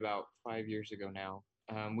about 5 years ago now.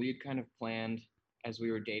 We had kind of planned as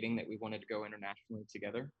we were dating that we wanted to go internationally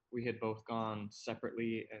together. We had both gone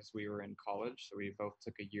separately as we were in college, so we both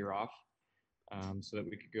took a year off so that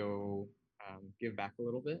we could go give back a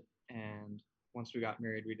little bit. And once we got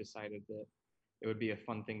married, we decided that it would be a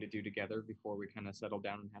fun thing to do together before we kind of settled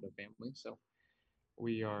down and had a family. So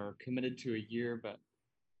we are committed to a year, but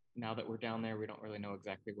now that we're down there, we don't really know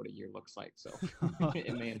exactly what a year looks like. So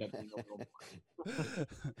it may end up being a little more.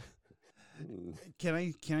 Can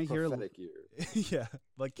I hear Prophetic year. yeah,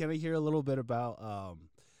 like can I hear a little bit about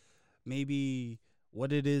maybe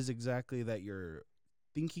what it is exactly that you're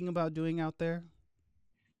thinking about doing out there?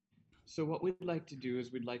 So what we'd like to do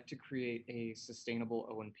is we'd like to create a sustainable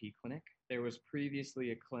O&P clinic. There was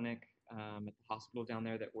previously a clinic at the hospital down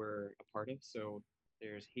there that we're a part of. So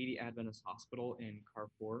there's Haiti Adventist Hospital in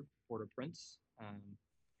Carrefour, Port-au-Prince.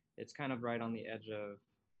 It's kind of right on the edge of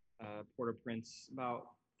Port-au-Prince, about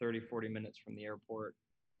 30, 40 minutes from the airport,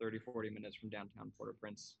 30, 40 minutes from downtown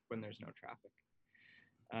Port-au-Prince when there's no traffic.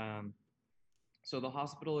 So the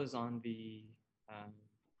hospital is on the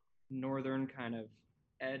northern kind of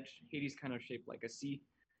edge. Haiti's kind of shaped like a C.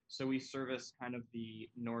 So we service kind of the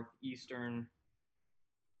northeastern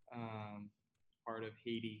part of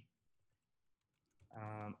Haiti.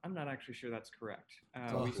 I'm not actually sure that's correct.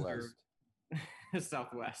 We serve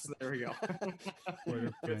Southwest. There we go.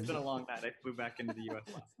 It's been a long night. I flew back into the U.S.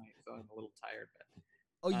 last night, so I'm a little tired. But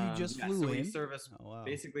Oh, you just flew so in? we service Oh, wow.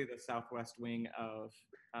 basically the southwest wing of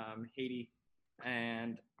Haiti,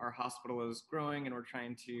 and our hospital is growing, and we're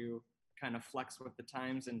trying to kind of flex with the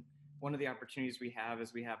times. And one of the opportunities we have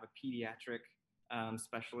is we have a pediatric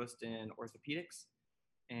specialist in orthopedics,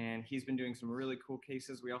 and he's been doing some really cool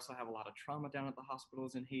cases. We also have a lot of trauma down at the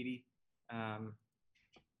hospitals in Haiti.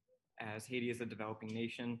 As Haiti is a developing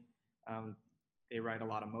nation, they ride a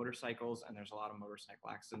lot of motorcycles, and there's a lot of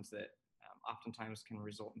motorcycle accidents that oftentimes can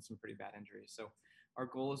result in some pretty bad injuries. So our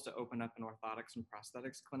goal is to open up an orthotics and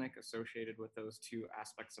prosthetics clinic associated with those two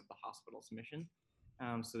aspects of the hospital's mission,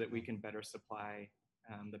 so that we can better supply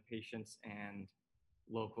the patients and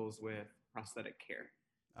locals with prosthetic care.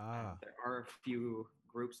 There are a few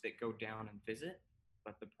groups that go down and visit,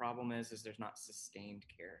 but the problem is there's not sustained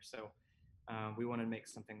care. So we want to make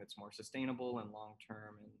something that's more sustainable and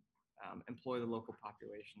long-term, and employ the local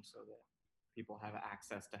population so that people have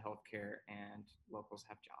access to healthcare and locals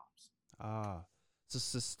have jobs. So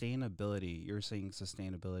sustainability, you're saying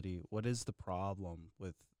sustainability. What is the problem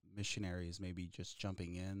with missionaries maybe just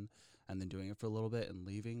jumping in and then doing it for a little bit and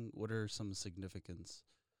leaving? What are some significance?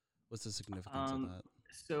 What's the significance of that?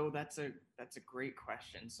 So that's a great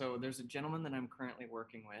question. So there's a gentleman that I'm currently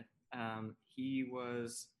working with. He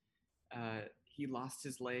lost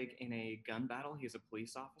his leg in a gun battle. He's a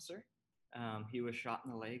police officer. He was shot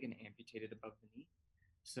in the leg and amputated above the knee.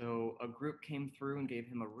 So a group came through and gave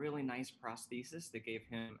him a really nice prosthesis. They gave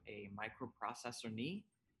him a microprocessor knee,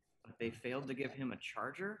 but they failed to give him a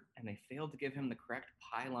charger, and they failed to give him the correct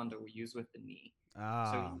pylon to use with the knee.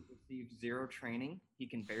 So he received zero training. He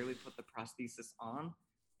can barely put the prosthesis on,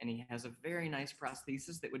 and he has a very nice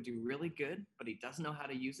prosthesis that would do really good, but he doesn't know how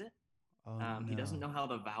to use it. He doesn't know how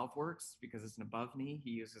the valve works because it's an above knee.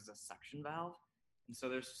 He uses a suction valve. And so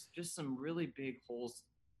there's just some really big holes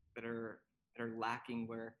that are lacking,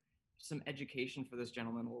 where some education for this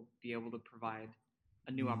gentleman will be able to provide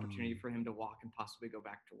a new opportunity for him to walk and possibly go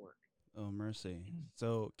back to work. Oh, mercy.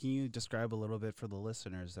 So can you describe a little bit for the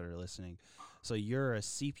listeners that are listening? So you're a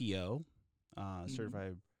CPO,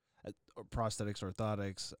 certified prosthetics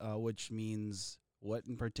orthotics, which means what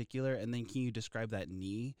in particular? And then can you describe that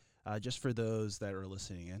knee just for those that are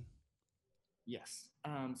listening in? Yes.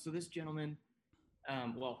 So this gentleman,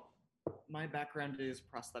 my background is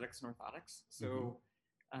prosthetics and orthotics. So,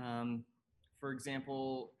 for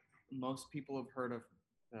example, most people have heard of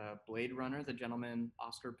Blade Runner, the gentleman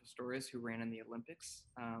Oscar Pistorius, who ran in the Olympics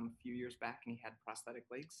a few years back, and he had prosthetic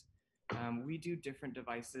legs. We do different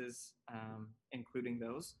devices, including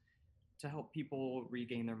those, to help people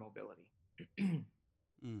regain their mobility.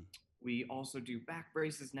 We also do back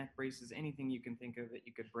braces, neck braces, anything you can think of that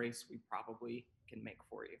you could brace, we probably can make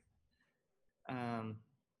for you.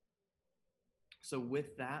 So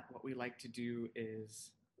with that, what we like to do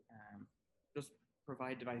is just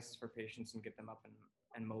provide devices for patients and get them up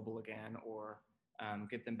and mobile again, or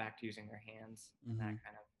get them back to using their hands, and that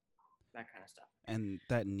kind of stuff. And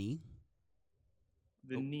that knee?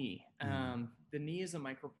 The knee. The knee is a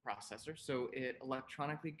microprocessor, so it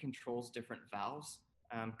electronically controls different valves,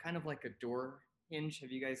 kind of like a door hinge.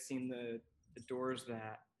 Have you guys seen the doors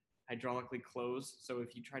that hydraulically close? So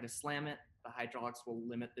if you try to slam it, the hydraulics will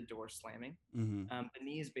limit the door slamming. Mm-hmm. The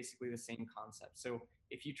knee is basically the same concept. So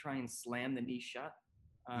if you try and slam the knee shut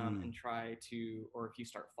Mm. and try to, or if you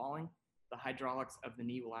start falling, the hydraulics of the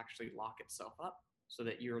knee will actually lock itself up so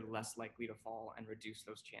that you're less likely to fall and reduce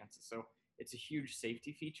those chances. So it's a huge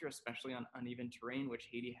safety feature, especially on uneven terrain, which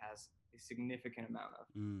Haiti has a significant amount of.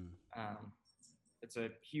 Mm. Um, it's a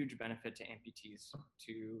huge benefit to amputees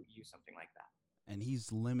to use something like that. And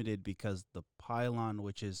he's limited because the pylon,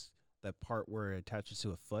 which is that part where it attaches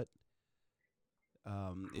to a foot,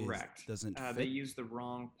 is Correct. doesn't They fit. use the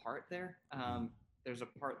wrong part there. Mm. There's a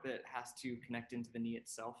part that has to connect into the knee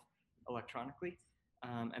itself electronically,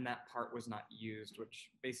 and that part was not used,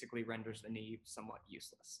 which basically renders the knee somewhat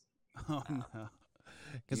useless. Oh Um, no, Do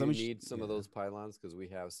because you I'm need some yeah. of those pylons? Because we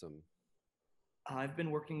have some. I've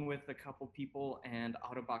been working with a couple people, and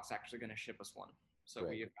Autobox actually going to ship us one, so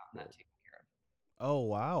Great, we have gotten that great. taken care of. Oh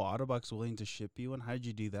wow, Autobox willing to ship you one. How did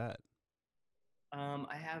you do that?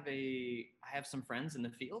 I have some friends in the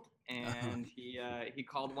field, and he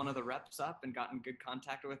called one of the reps up and got in good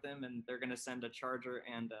contact with him, and they're going to send a charger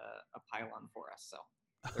and a pylon for us. So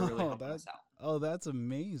they're really helping us out. That's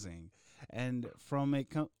amazing. And from a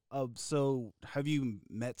so have you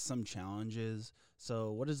met some challenges?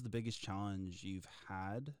 So what is the biggest challenge you've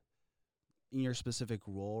had in your specific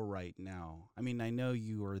role right now? I mean, I know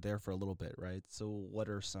you were there for a little bit, right? So what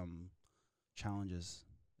are some challenges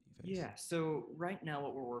you face? Yeah, so right now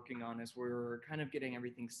what we're working on is we're kind of getting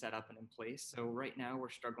everything set up and in place. So right now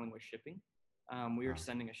we're struggling with shipping. We are Wow.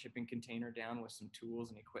 sending a shipping container down with some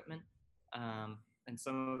tools and equipment. And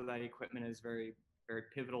some of that equipment is very, very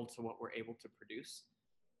pivotal to what we're able to produce.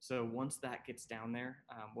 So once that gets down there,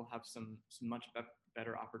 we'll have some much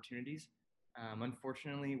better opportunities.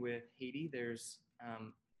 Unfortunately, with Haiti, there's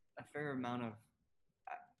a fair amount of,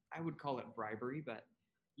 I would call it bribery, but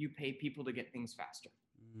you pay people to get things faster.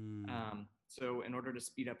 Mm. So in order to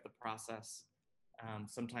speed up the process,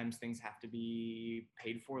 sometimes things have to be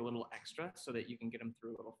paid for a little extra so that you can get them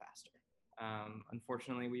through a little faster.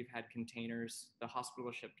 Unfortunately, we've had containers, the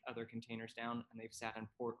hospital shipped other containers down, and they've sat in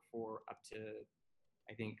port for up to,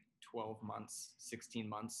 I think, 12 months, 16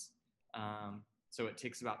 months. So it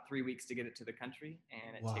takes about 3 weeks to get it to the country,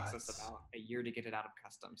 and it takes us What? about a year to get it out of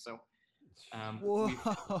customs. So Whoa. we've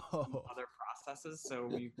had some other processes. So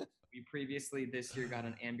we previously this year got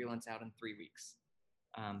an ambulance out in 3 weeks.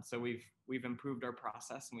 So we've improved our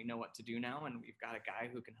process, and we know what to do now, and we've got a guy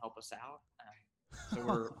who can help us out. So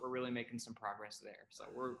we're really making some progress there. So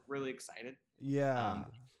we're really excited. Yeah.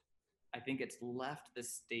 I think it's left the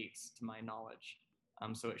States, to my knowledge.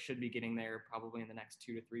 So it should be getting there probably in the next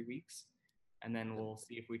 2 to 3 weeks, and then we'll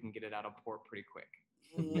see if we can get it out of port pretty quick.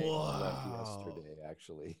 It may have left Wow. yesterday,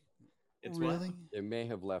 actually. It's what? Really? It may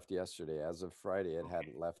have left yesterday. As of Friday, it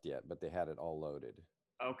hadn't left yet, but they had it all loaded.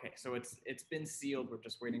 Okay, so it's been sealed. We're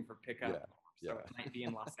just waiting for pickup. Yeah, So yeah. it might be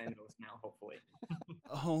in Los Angeles now, hopefully.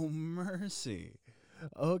 Oh mercy.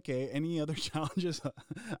 Okay. Any other challenges?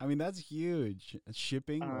 I mean, that's huge.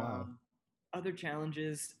 Shipping. Wow. Other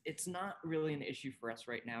challenges, it's not really an issue for us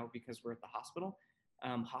right now because we're at the hospital.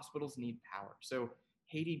 Hospitals need power. So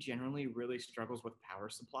Haiti generally really struggles with power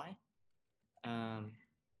supply. Um,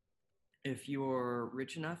 if you're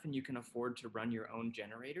rich enough and you can afford to run your own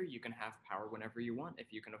generator, you can have power whenever you want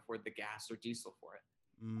if you can afford the gas or diesel for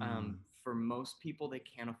it. Mm. For most people, they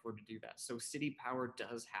can't afford to do that. So city power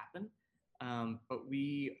does happen, but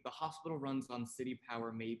the hospital runs on city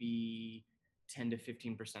power maybe 10 to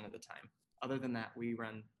 15% of the time. Other than that, we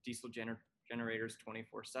run diesel generators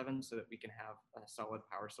 24/7 so that we can have a solid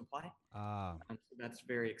power supply. Ah. So that's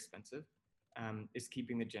very expensive. Is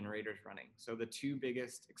keeping the generators running. So the two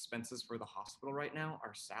biggest expenses for the hospital right now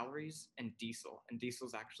are salaries and diesel. And diesel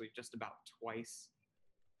is actually just about twice.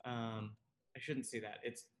 I shouldn't say that.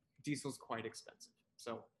 Diesel's quite expensive.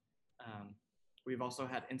 So we've also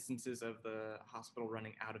had instances of the hospital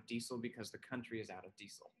running out of diesel because the country is out of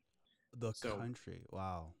diesel. The So, country.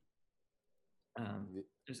 Wow. The-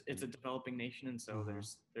 it's a developing nation, and so Uh-huh.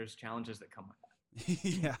 there's challenges that come with that.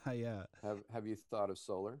 Yeah, yeah. Have you thought of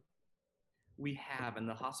solar? We have, and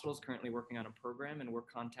the hospital is currently working on a program, and we're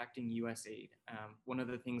contacting USAID. One of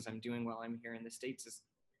the things I'm doing while I'm here in the States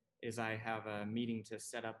is I have a meeting to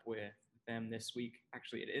set up with them this week.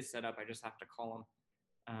 Actually, it is set up. I just have to call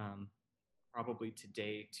them probably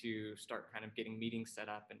today to start kind of getting meetings set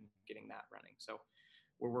up and getting that running. So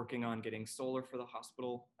we're working on getting solar for the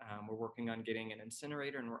hospital. We're working on getting an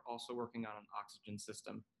incinerator, and we're also working on an oxygen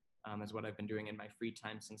system, is what I've been doing in my free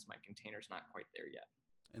time since my container's not quite there yet.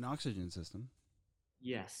 An oxygen system.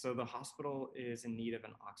 Yes, so the hospital is in need of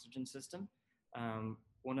an oxygen system.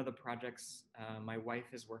 One of the projects my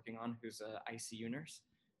wife is working on, who's an ICU nurse,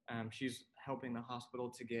 She's helping the hospital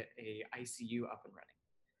to get a ICU up and running.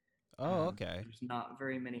 Oh, okay. There's not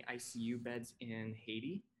very many ICU beds in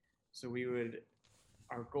Haiti, so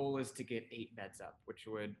our goal is to get 8 beds up, which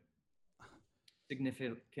would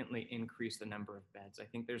significantly increase the number of beds. I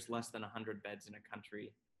think there's less than 100 beds in a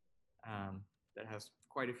country that has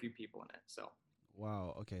quite a few people in it. So,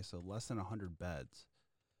 Wow. Okay, so less than 100 beds.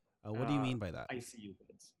 What do you mean by that? ICU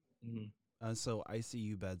beds. Mm-hmm. So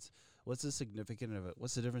ICU beds. What's the significance of it?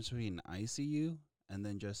 What's the difference between ICU and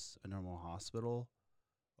then just a normal hospital?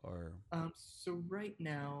 Or So right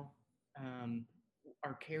now,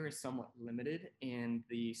 our care is somewhat limited in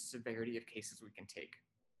the severity of cases we can take.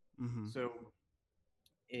 mm-hmm. So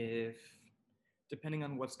if depending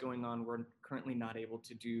on what's going on, we're currently not able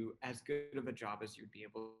to do as good of a job as you'd be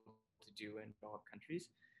able to do in developed countries.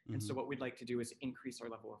 And so Mm-hmm. what we'd like to do is increase our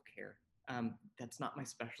level of care. That's not my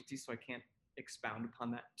specialty, so I can't expound upon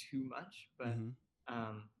that too much, but Mm-hmm.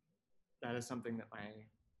 um, that is something that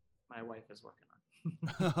my wife is working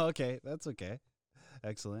on. Okay, that's okay.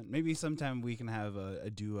 Excellent. Maybe sometime we can have a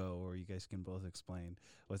duo where you guys can both explain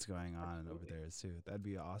what's going on over Absolutely. there too. That'd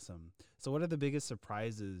be awesome. So, what are the biggest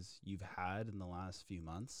surprises you've had in the last few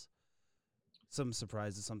months? Some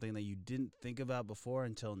surprises, something that you didn't think about before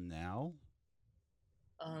until now.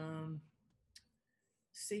 Um,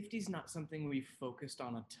 Safety is not something we've focused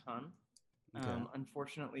on a ton. Okay.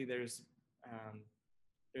 Unfortunately, there's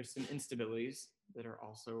some instabilities that are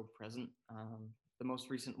also present. The most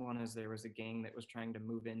recent one is there was a gang that was trying to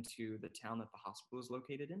move into the town that the hospital is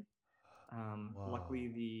located in. Whoa. Luckily,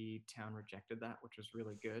 the town rejected that, which was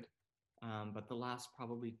really good. But the last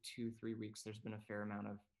probably 2, 3 weeks, there's been a fair amount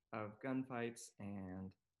of gunfights,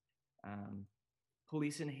 and um,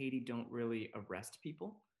 police in Haiti don't really arrest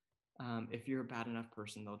people. If you're a bad enough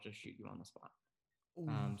person, they'll just shoot you on the spot. Ooh.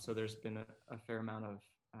 So there's been a fair amount of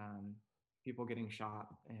people getting shot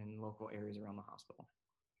in local areas around the hospital.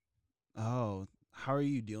 Oh, how are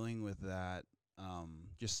you dealing with that?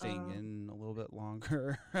 Just staying Um, in a little bit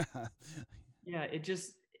longer. yeah,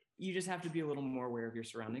 you just have to be a little more aware of your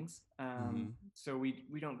surroundings. mm-hmm. So we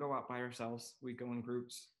don't go out by ourselves. We go in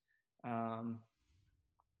groups. Um,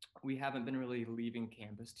 we haven't been really leaving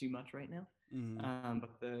campus too much right now. Mm-hmm.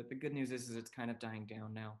 But the good news is it's kind of dying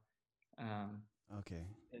down now. Um, Okay.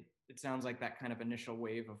 it sounds like that kind of initial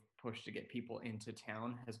wave of push to get people into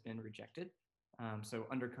town has been rejected. So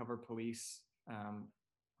undercover police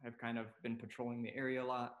have kind of been patrolling the area a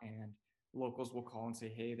lot, and locals will call and say,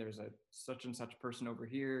 "Hey, there's a such and such person over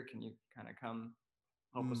here. Can you kind of come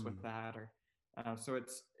help us Mm. with that?" Or so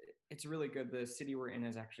it's really good. The city we're in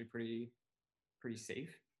is actually pretty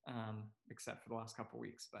safe, except for the last couple of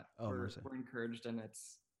weeks. But Oh, mercy. we're encouraged, and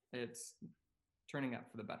it's turning out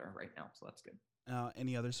for the better right now. So that's good.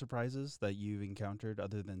 Any other surprises that you've encountered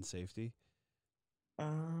other than safety?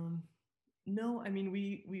 Um, no, I mean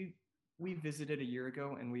we visited a year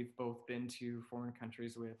ago, and we've both been to foreign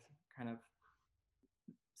countries with kind of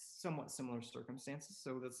somewhat similar circumstances.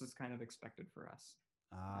 So this is kind of expected for us.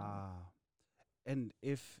 Um, Ah, and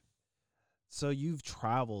if so, you've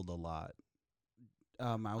traveled a lot,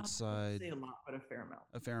 I wouldn't outside say a lot, but a fair amount.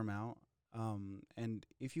 a fair amount. And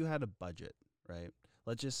if you had a budget, right?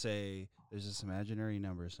 Let's just say there's this imaginary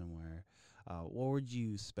number somewhere. What would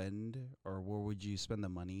you spend, or where would you spend the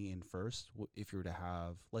money in first? If you were to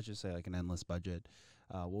have, let's just say, like an endless budget,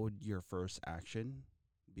 what would your first action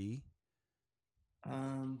be?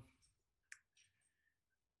 Um,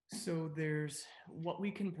 so there's what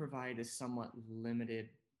we can provide is somewhat limited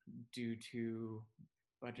due to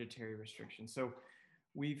budgetary restrictions. So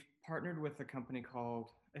we've partnered with a company called,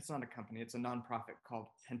 it's not a company, it's a nonprofit called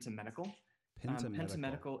Penta Medical. Penta Penta Medical.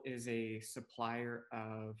 Medical is a supplier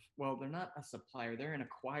of, well, they're not a supplier, they're an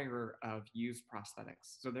acquirer of used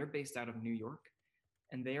prosthetics. So they're based out of New York,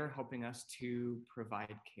 and they are helping us to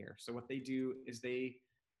provide care. So what they do is they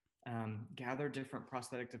gather different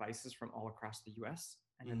prosthetic devices from all across the US,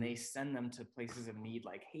 and then Mm-hmm. they send them to places of need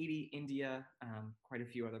like Haiti, India, quite a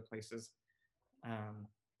few other places. Um,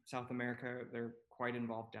 South America, they're quite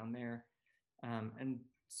involved down there. And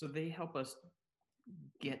so they help us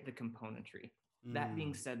get the componentry. That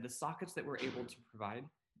being Mm. said, the sockets that we're able to provide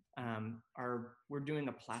we're doing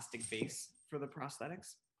a plastic base for the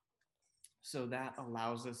prosthetics. So that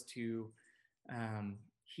allows us to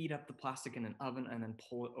heat up the plastic in an oven and then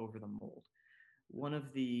pull it over the mold. One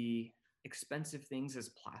of the expensive things is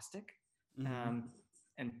plastic Mm-hmm. um,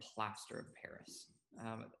 and plaster of Paris.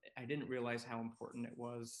 I didn't realize how important it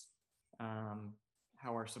was,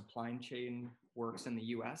 how our supply chain works in the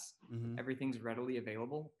US. Mm-hmm. Everything's readily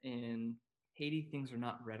available. In Haiti, things are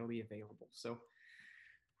not readily available. So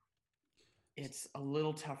it's a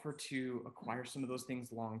little tougher to acquire some of those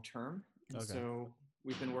things long term. And Okay. so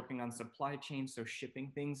we've been working on supply chain. So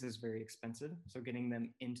shipping things is very expensive. So getting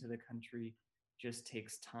them into the country just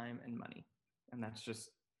takes time and money. And that's just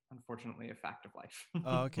unfortunately a fact of life.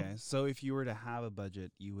 Oh, okay. So if you were to have a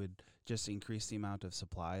budget, you would just increase the amount of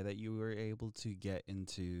supply that you were able to get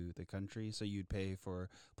into the country. So you'd pay for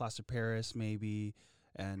plaster Paris, maybe.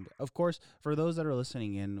 And of course, for those that are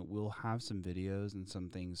listening in, we'll have some videos and some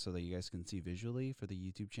things so that you guys can see visually for the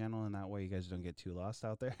YouTube channel. And that way you guys don't get too lost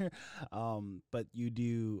out there. But you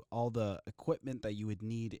do all the equipment that you would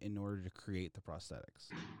need in order to create the prosthetics.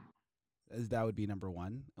 That would be number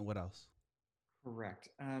one. And what else? Correct.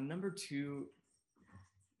 Number two,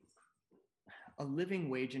 a living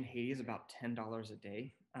wage in Haiti is about $10 a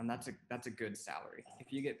day. That's a good salary.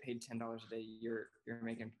 If you get paid $10 a day, you're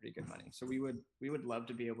making pretty good money. So we would love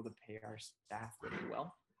to be able to pay our staff really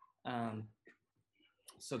well,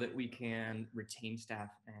 so that we can retain staff,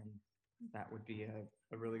 and that would be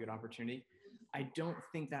a really good opportunity. I don't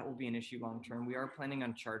think that will be an issue long term. We are planning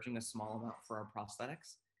on charging a small amount for our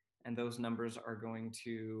prosthetics, and those numbers are going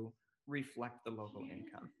to reflect the local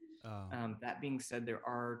income. That being said, there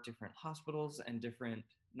are different hospitals and different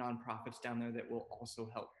nonprofits down there that will also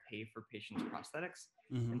help pay for patients' prosthetics.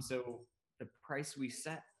 Mm-hmm. And so the price we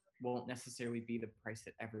set won't necessarily be the price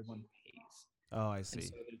that everyone pays. Oh, I And see.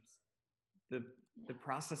 so the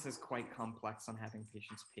process is quite complex on having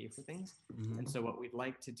patients pay for things. Mm-hmm. And so what we'd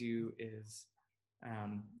like to do is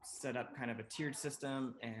set up kind of a tiered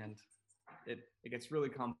system, and it gets really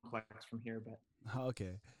complex from here, but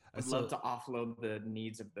Okay. I'd love to offload the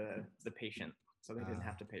needs of the patient so they didn't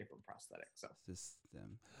have to pay for prosthetics. So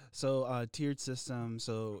system. So tiered system.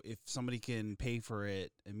 So if somebody can pay for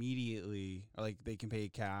it immediately, or like they can pay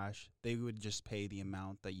cash, they would just pay the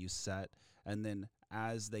amount that you set, and then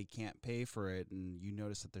as they can't pay for it, and you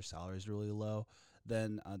notice that their salary is really low,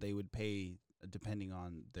 then they would pay depending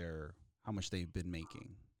on their how much they've been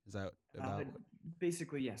making. Is that about?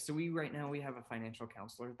 basically, yes. So right now we have a financial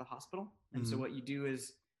counselor at the hospital, and so Mhm. what you do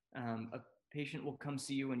is a patient will come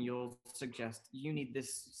see you, and you'll suggest you need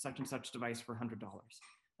this such and such device for $100.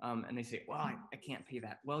 And they say, well, I can't pay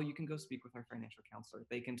that. Well, you can go speak with our financial counselor.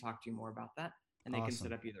 They can talk to you more about that, and they can set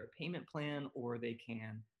Awesome. up either a payment plan, or they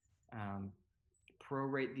can um,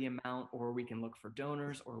 prorate the amount, or we can look for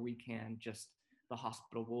donors, or we can just, the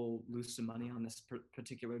hospital will lose some money on this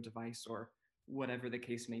particular device, or whatever the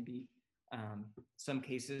case may be. Some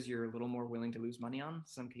cases you're a little more willing to lose money on.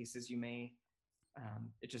 Some cases you may,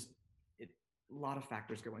 it a lot of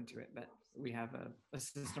factors go into it, but we have a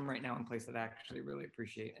system right now in place that I actually really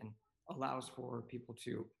appreciate, and allows for people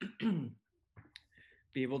to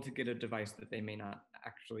be able to get a device that they may not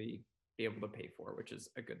actually be able to pay for, which is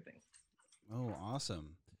a good thing. Oh,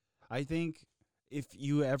 awesome. I think if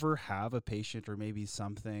you ever have a patient or maybe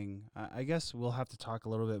something, I guess we'll have to talk a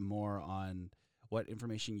little bit more on what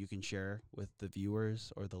information you can share with the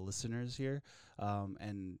viewers or the listeners here.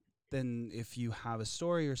 And then if you have a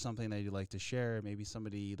story or something that you'd like to share, maybe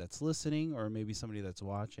somebody that's listening or maybe somebody that's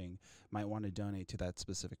watching might want to donate to that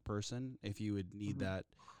specific person if you would need that.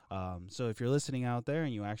 So if you're listening out there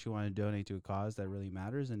and you actually want to donate to a cause that really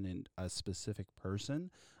matters and in a specific person,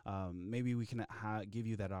 maybe we can give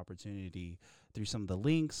you that opportunity through some of the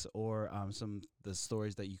links or some of the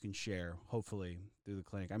stories that you can share, hopefully, through the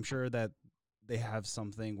clinic. I'm sure that they have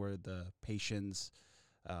something where the patients,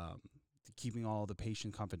 keeping all the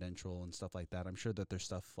patient confidential and stuff like that. I'm sure that there's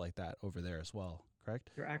stuff like that over there as well, correct?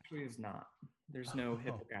 There actually is not. There's no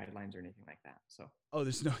HIPAA guidelines or anything like that. So Oh,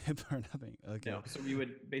 there's no HIPAA or nothing. Okay. no. So we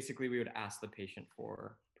would ask the patient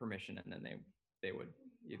for permission, and then they would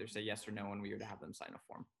either say yes or no, and we would have them sign a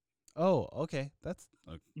form. Oh, okay. That's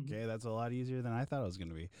okay. That's a lot easier than I thought it was going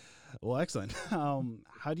to be. Well, excellent.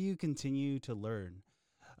 How do you continue to learn?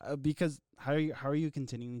 Because how are you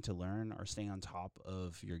continuing to learn or staying on top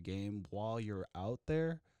of your game while you're out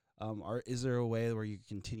there? Or is there a way where you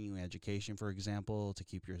continue education, for example, to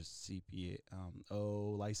keep your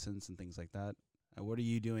CPO license and things like that? What are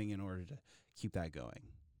you doing in order to keep that going?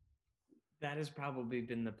 That has probably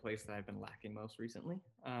been the place that I've been lacking most recently.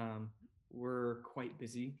 We're quite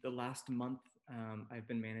busy. The last month, I've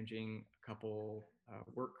been managing a couple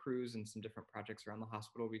work crews and some different projects around the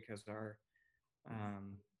hospital, because our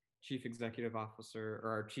chief executive officer,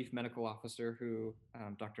 or our chief medical officer, who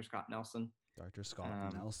Dr. Scott Nelson. Dr.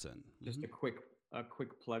 Scott Nelson. Just a quick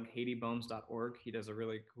plug, HaitiBones.org. He does a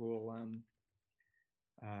really cool.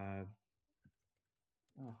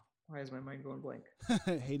 Why is my mind going blank?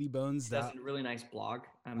 Haiti Bones. He does a really nice blog.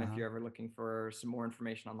 If you're ever looking for some more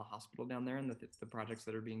information on the hospital down there and the projects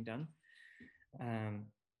that are being done.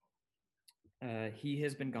 He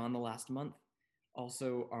has been gone the last month.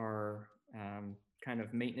 Also, our kind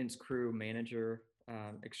of maintenance crew manager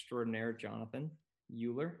extraordinaire, Jonathan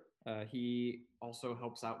Euler. He also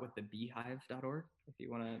helps out with the beehive.org if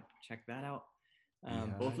you want to check that out.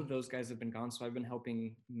 Both of those guys have been gone, so I've been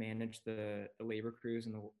helping manage the labor crews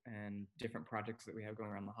and different projects that we have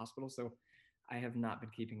going around the hospital. So I have not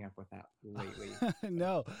been keeping up with that lately.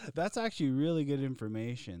 No, that's actually really good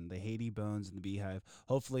information. The Haiti Bones and the Beehive.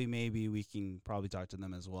 Hopefully, maybe we can probably talk to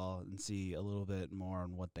them as well and see a little bit more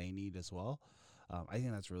on what they need as well. I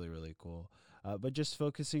think that's really, really cool. But just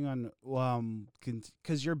focusing on,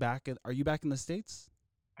 because you're back. Are you back in the States?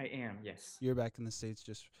 I am, yes. You're back in the States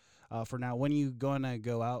just for now. When are you going to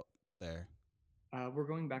go out there? We're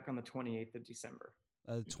going back on the 28th of December.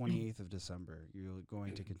 28th of December. You're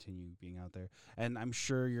going to continue being out there. And I'm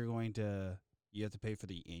sure you have to pay for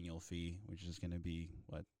the annual fee, which is going to be,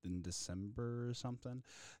 what, in December or something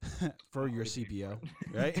for your CPO,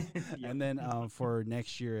 right? Yep. And then for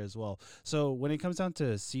next year as well. So when it comes down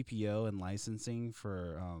to CPO and licensing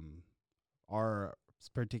for our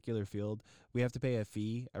particular field, we have to pay a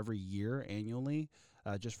fee every year annually.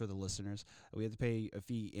 Just for the listeners, we have to pay a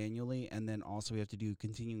fee annually, and then also we have to do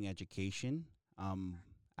continuing education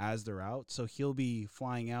as they're out. So he'll be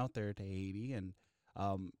flying out there to Haiti, and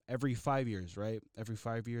every 5 years, right? Every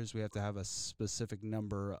 5 years, we have to have a specific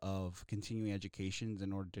number of continuing educations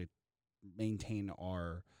in order to maintain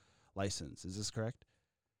our license. Is this correct?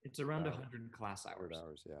 It's around 100 class hours. 100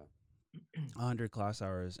 hours, yeah. 100 class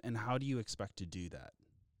hours. And how do you expect to do that?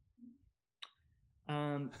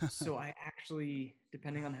 So I actually,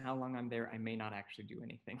 depending on how long I'm there, I may not actually do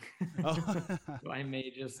anything. So I may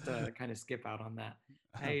just kind of skip out on that.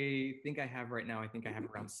 I think I have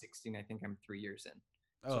around 16. I think I'm 3 years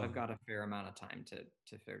in. So I've got a fair amount of time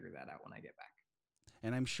to figure that out when I get back.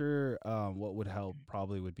 And I'm sure what would help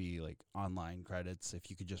probably would be like online credits, if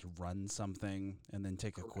you could just run something and then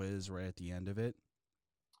take a quiz right at the end of it.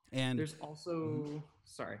 And there's also,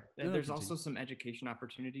 there's also some education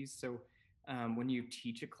opportunities. So when you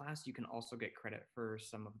teach a class, you can also get credit for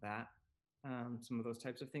some of that, some of those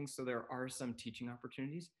types of things. So there are some teaching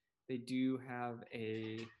opportunities. They do have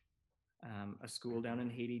a school down in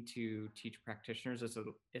Haiti to teach practitioners. It's a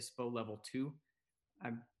ISPO level 2.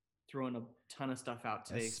 I'm throwing a ton of stuff out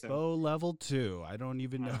today. ISPO level 2. I don't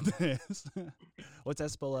even know this. What's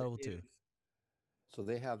ISPO level 2? So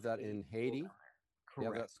they have that in Haiti? Correct. They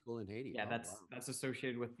have that school in Haiti? Yeah, that's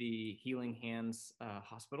associated with the Healing Hands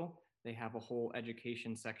Hospital. They have a whole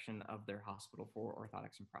education section of their hospital for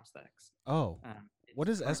orthotics and prosthetics. Oh, what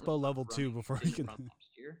is ISPO level 2 before we can?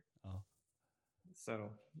 Last year. Oh, so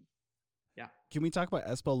yeah. Can we talk about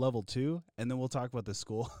ISPO level 2 and then we'll talk about the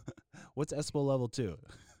school? What's ISPO level 2?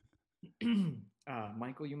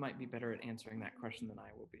 Michael, you might be better at answering that question than I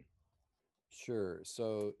will be. Sure.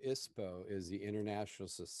 So ISPO is the International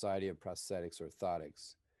Society of Prosthetics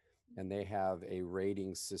Orthotics. And they have a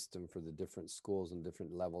rating system for the different schools and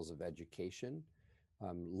different levels of education.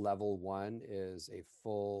 Level 1 is a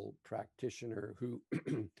full practitioner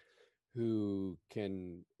who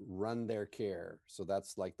can run their care. So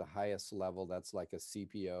that's like the highest level. That's like a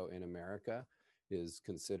CPO in America is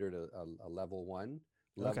considered a level 1.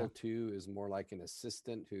 Level 2 is more like an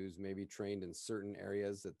assistant who's maybe trained in certain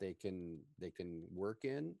areas that they can work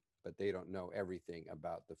in, but they don't know everything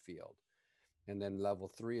about the field. And then level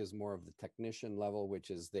 3 is more of the technician level,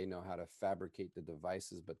 which is they know how to fabricate the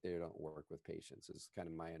devices, but they don't work with patients, is kind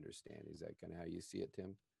of my understanding. Is that kind of how you see it,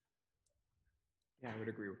 Tim? Yeah, I would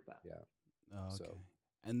agree with that. Yeah. Oh, okay. So.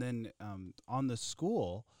 And then on the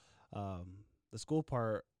school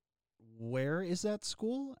part, where is that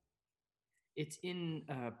school? It's in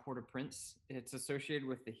Port-au-Prince. It's associated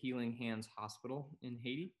with the Healing Hands Hospital in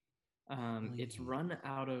Haiti. It's run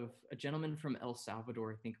out of a gentleman from El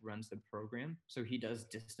Salvador, I think, runs the program. So he does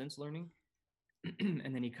distance learning.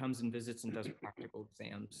 And then he comes and visits and does practical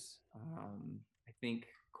exams, I think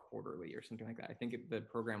quarterly or something like that. I think the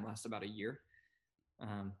program lasts about a year.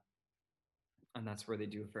 And that's where they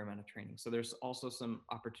do a fair amount of training. So there's also some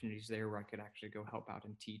opportunities there where I could actually go help out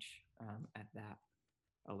and teach at that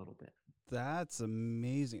a little bit. That's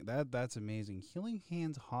amazing. That's amazing. Healing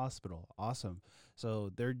Hands Hospital. Awesome. So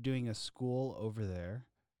they're doing a school over there,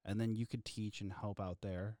 and then you could teach and help out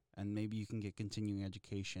there, and maybe you can get continuing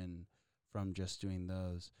education from just doing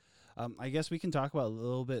those. I guess we can talk about a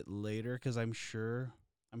little bit later, because I'm sure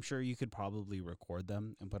you could probably record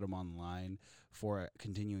them and put them online for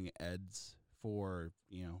continuing eds for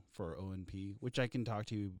ONP, which I can talk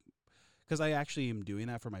to you, because I actually am doing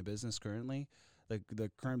that for my business currently.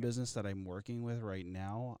 The current business that I'm working with right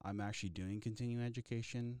now, I'm actually doing continuing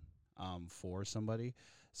education for somebody.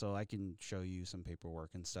 So I can show you some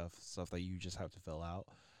paperwork and stuff that you just have to fill out.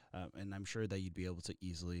 And I'm sure that you'd be able to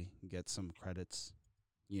easily get some credits,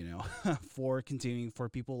 for continuing for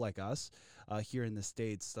people like us here in the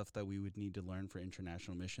States, stuff that we would need to learn for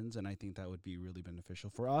international missions. And I think that would be really beneficial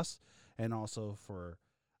for us and also for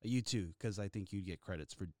you too, because I think you'd get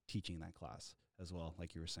credits for teaching that class as well,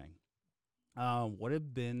 like you were saying. What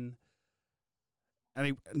have been I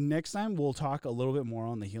mean, next time we'll talk a little bit more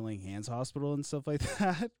on the Healing Hands Hospital and stuff like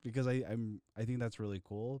that because I think that's really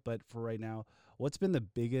cool. But for right now, what's been the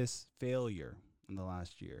biggest failure in the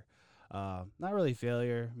last year? Not really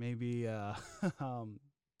failure, maybe difficult.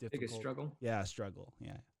 Biggest struggle? Yeah, struggle.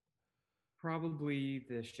 Yeah. Probably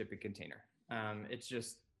the shipping container. It's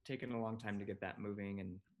just taken a long time to get that moving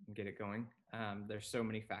and get it going. There's so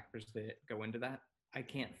many factors that go into that. I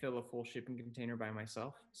can't fill a full shipping container by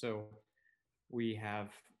myself. So we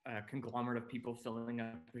have a conglomerate of people filling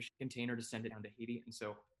up a container to send it down to Haiti. And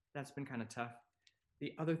so that's been kind of tough.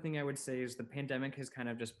 The other thing I would say is the pandemic has kind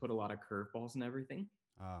of just put a lot of curveballs in everything.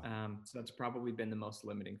 So that's probably been the most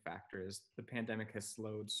limiting factor is the pandemic has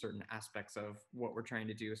slowed certain aspects of what we're trying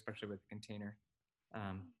to do, especially with the container.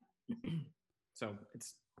 So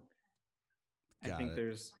I think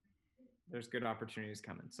there's good opportunities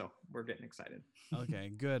coming. So we're getting excited. Okay,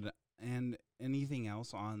 good. And anything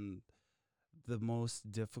else on the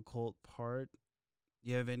most difficult part?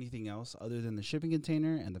 You have anything else other than the shipping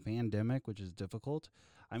container and the pandemic, which is difficult?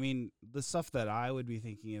 I mean, the stuff that I would be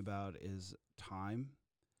thinking about is time.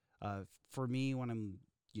 For me, when I'm,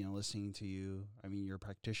 listening to you, I mean, you're a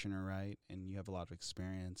practitioner, right? And you have a lot of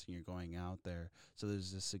experience and you're going out there. So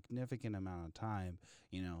there's a significant amount of time,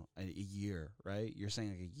 a year, right? You're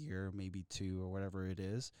saying like a year, maybe 2 or whatever it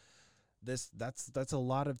is. That's a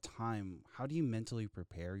lot of time. How do you mentally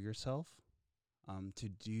prepare yourself to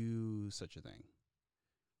do such a thing?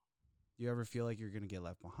 Do you ever feel like you're going to get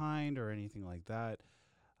left behind or anything like that?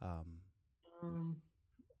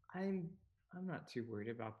 I'm not too worried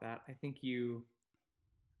about that. I think you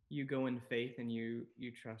go in faith and you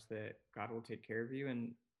trust that God will take care of you,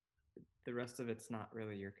 and the rest of it's not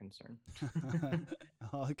really your concern.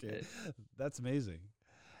 Okay, that's amazing.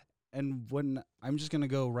 And when I'm just going to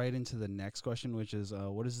go right into the next question, which is,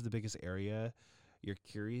 what is the biggest area you're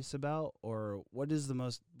curious about, or what is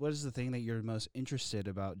the thing that you're most interested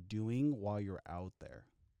about doing while you're out there?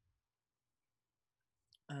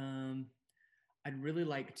 I'd really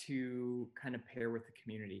like to kind of pair with the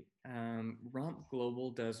community. Romp Global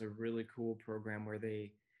does a really cool program where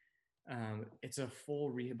it's a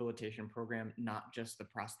full rehabilitation program, not just the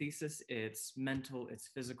prosthesis. It's mental, it's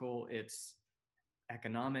physical, it's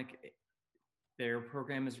economic. Their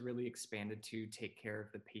program is really expanded to take care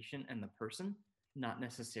of the patient and the person, not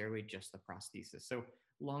necessarily just the prosthesis. So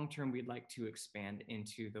long term, we'd like to expand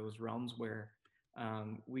into those realms where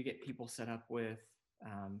we get people set up with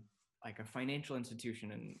like a financial institution,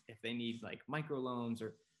 and if they need like microloans,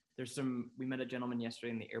 or we met a gentleman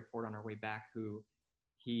yesterday in the airport on our way back who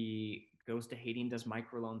he goes to Haiti and does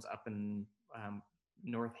microloans up in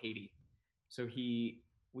North Haiti. So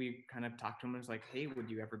we kind of talked to him and was like, hey, would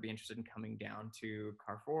you ever be interested in coming down to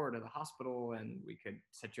Carrefour to the hospital, and we could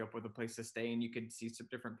set you up with a place to stay and you could see some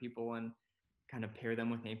different people and kind of pair them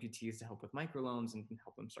with amputees to help with microloans and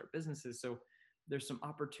help them start businesses. So there's some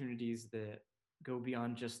opportunities that go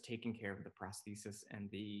beyond just taking care of the prosthesis and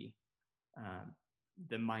the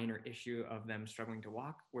minor issue of them struggling to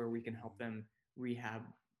walk, where we can help them rehab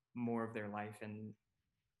more of their life and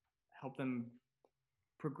help them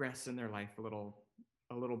progress in their life a little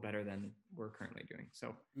better than we're currently doing.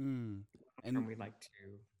 So and we'd like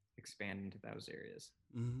to expand into those areas.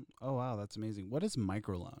 Mm-hmm. Oh, wow. That's amazing. What is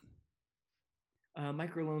microloan?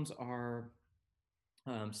 Microloans are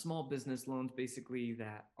small business loans, basically,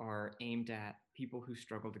 that are aimed at people who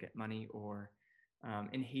struggle to get money, or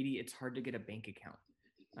in Haiti, it's hard to get a bank account.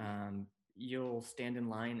 You'll stand in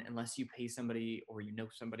line unless you pay somebody or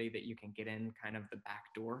somebody that you can get in kind of the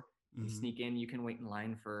back door. You sneak in, you can wait in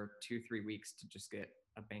line for 2-3 weeks to just get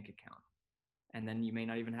a bank account. And then you may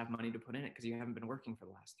not even have money to put in it because you haven't been working for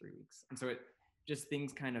the last 3 weeks. And so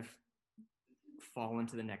things kind of fall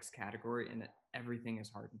into the next category, and everything is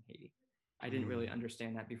hard in Haiti. I didn't really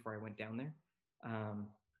understand that before I went down there.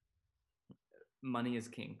 Money is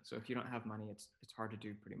king. So if you don't have money, it's hard to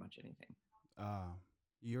do pretty much anything.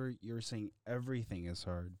 You're saying everything is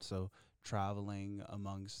hard. So traveling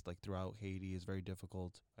amongst throughout Haiti is very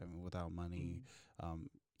difficult. I mean, without money,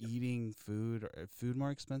 eating food more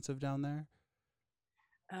expensive down there.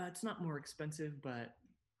 It's not more expensive, but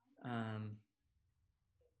I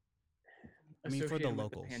mean, for the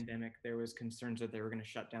locals, the pandemic, there was concerns that they were going to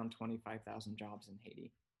shut down 25,000 jobs in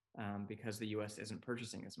Haiti. because the U.S. isn't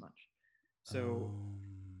purchasing as much. So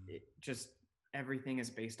it just everything is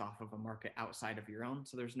based off of a market outside of your own.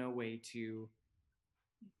 So there's no way to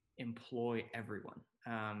employ everyone.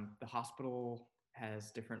 The hospital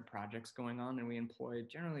has different projects going on, and we employ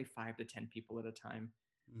generally 5 to 10 people at a time.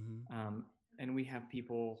 And we have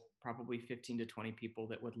people, probably 15 to 20 people,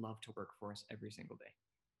 that would love to work for us every single day.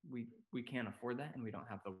 We can't afford that, and we don't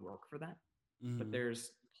have the work for that. But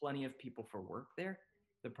there's plenty of people for work there.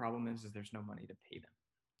 The problem is there's no money to pay them,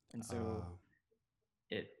 and so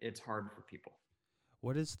it's hard for people.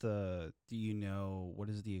 What is what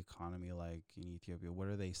is the economy like in Ethiopia? What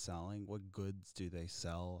are they selling? What goods do they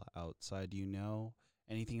sell outside? Do you know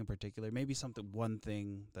anything in particular? Maybe one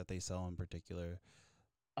thing that they sell in particular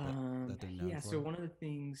that they're known for? So one of the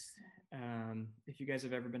things, if you guys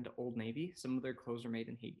have ever been to Old Navy, some of their clothes are made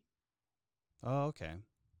in Haiti. Oh, okay.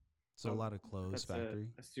 So a lot of clothes factory.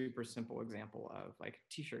 A super simple example of like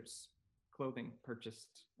t-shirts, clothing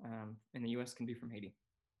purchased in the U.S. can be from Haiti.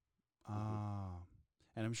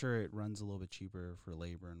 And I'm sure it runs a little bit cheaper for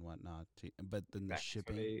labor and whatnot. But then the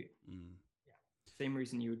shipping. So same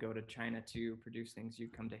reason you would go to China to produce things,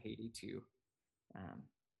 you'd come to Haiti to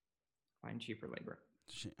find cheaper labor.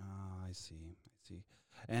 I see.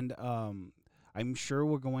 And I'm sure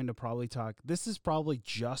we're going to probably talk. This is probably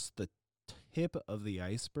just the tip of the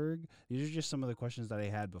iceberg. These are just some of the questions that I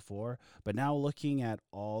had before. But now looking at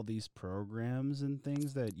all these programs and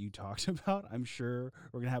things that you talked about, I'm sure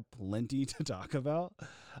we're going to have plenty to talk about.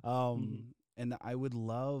 And I would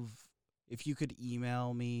love if you could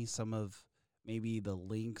email me some of maybe the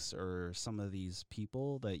links or some of these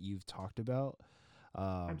people that you've talked about,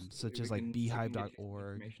 such as like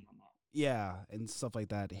beehive.org. Yeah, and stuff like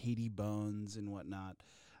that, Haiti Bones and whatnot.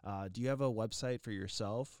 Do you have a website for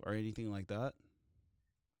yourself or anything like that?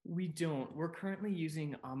 We don't. We're currently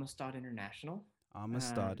using Amistad International.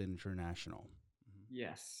 Amistad International.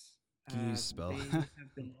 Yes. Can you spell? They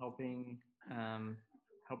have been helping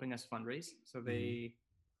us fundraise. So they've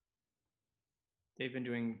been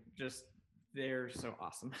doing they're so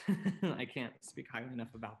awesome. I can't speak highly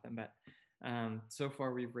enough about them, but so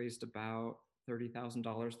far we've raised about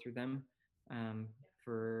 $30,000 through them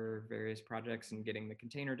for various projects and getting the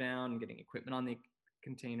container down and getting equipment on the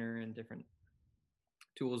container and different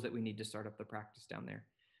tools that we need to start up the practice down there.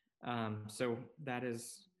 So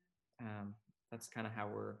that's kind of how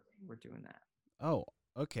we're doing that. Oh,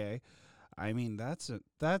 okay. I mean, that's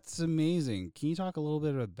amazing. Can you talk a little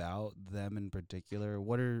bit about them in particular?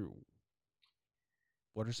 What are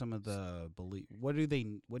some of the what do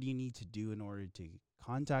you need to do in order to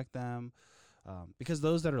contact them? Because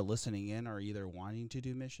those that are listening in are either wanting to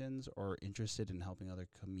do missions or interested in helping other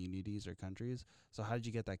communities or countries. So how did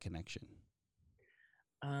you get that connection?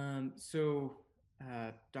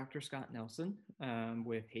 Dr. Scott Nelson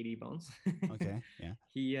with Haiti Bones. Okay,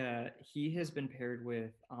 yeah. He has been paired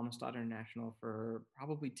with Amistad International for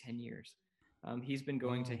probably 10 years. He's been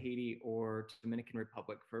going to Haiti or to Dominican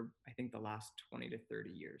Republic for, I think, the last 20 to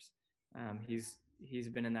 30 years. He's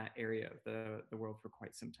been in that area of the world for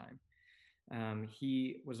quite some time.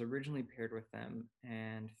 He was originally paired with them,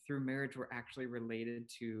 and through marriage, we're actually related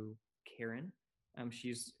to Karen.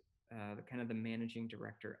 She's kind of the managing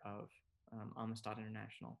director of Amistad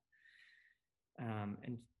International.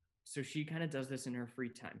 And so she kind of does this in her free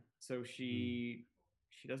time. So she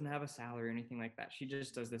doesn't have a salary or anything like that. She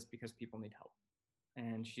just does this because people need help,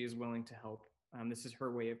 and she is willing to help. This is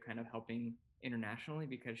her way of kind of helping internationally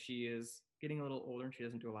because she is getting a little older and she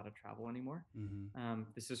doesn't do a lot of travel anymore.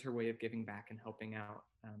 This is her way of giving back and helping out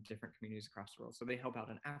different communities across the world. So they help out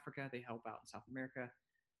in Africa, they help out in South America,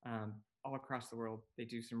 all across the world. They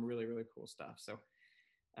do some really, really cool stuff. So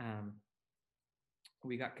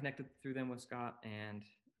we got connected through them with Scott and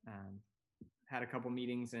had a couple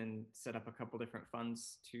meetings and set up a couple different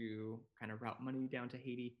funds to kind of route money down to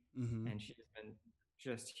Haiti. And she's been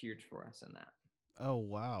just huge for us in that. Oh,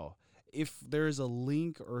 wow. If there's a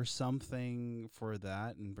link or something for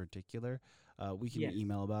that in particular, we can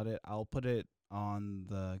email about it. I'll put it on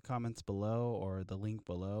the comments below or the link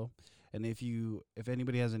below. And if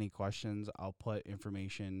anybody has any questions, I'll put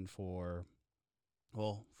information for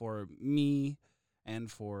me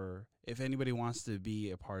and for if anybody wants to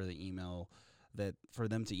be a part of the email that for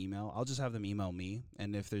them to email, I'll just have them email me.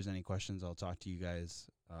 And if there's any questions, I'll talk to you guys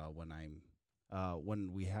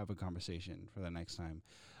when we have a conversation for the next time.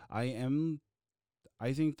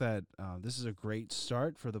 I think that this is a great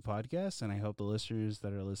start for the podcast, and I hope the listeners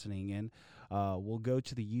that are listening in will go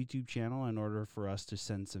to the YouTube channel in order for us to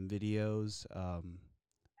send some videos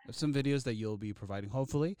some videos that you'll be providing,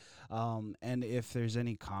 hopefully. And if there's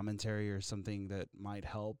any commentary or something that might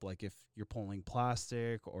help, like if you're pulling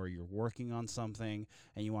plastic or you're working on something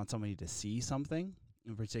and you want somebody to see something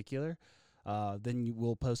in particular, then you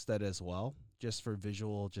will post that as well, just for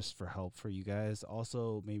visual, just for help for you guys.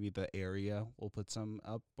 Also, maybe the area, we'll put some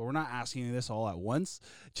up, but we're not asking you this all at once.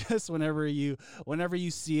 Just whenever you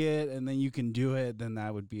see it and then you can do it, then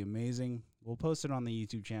that would be amazing. We'll post it on the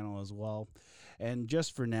YouTube channel as well. And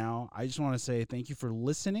just for now, I just want to say thank you for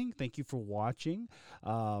listening. Thank you for watching.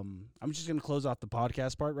 I'm just going to close off the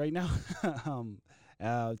podcast part right now.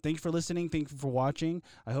 Thank you for listening. Thank you for watching.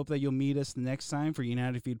 I hope that you'll meet us next time for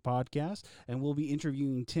United Feed Podcast, and we'll be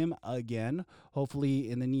interviewing Tim again, hopefully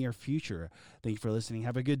in the near future. Thank you for listening.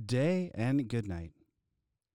 Have a good day and good night.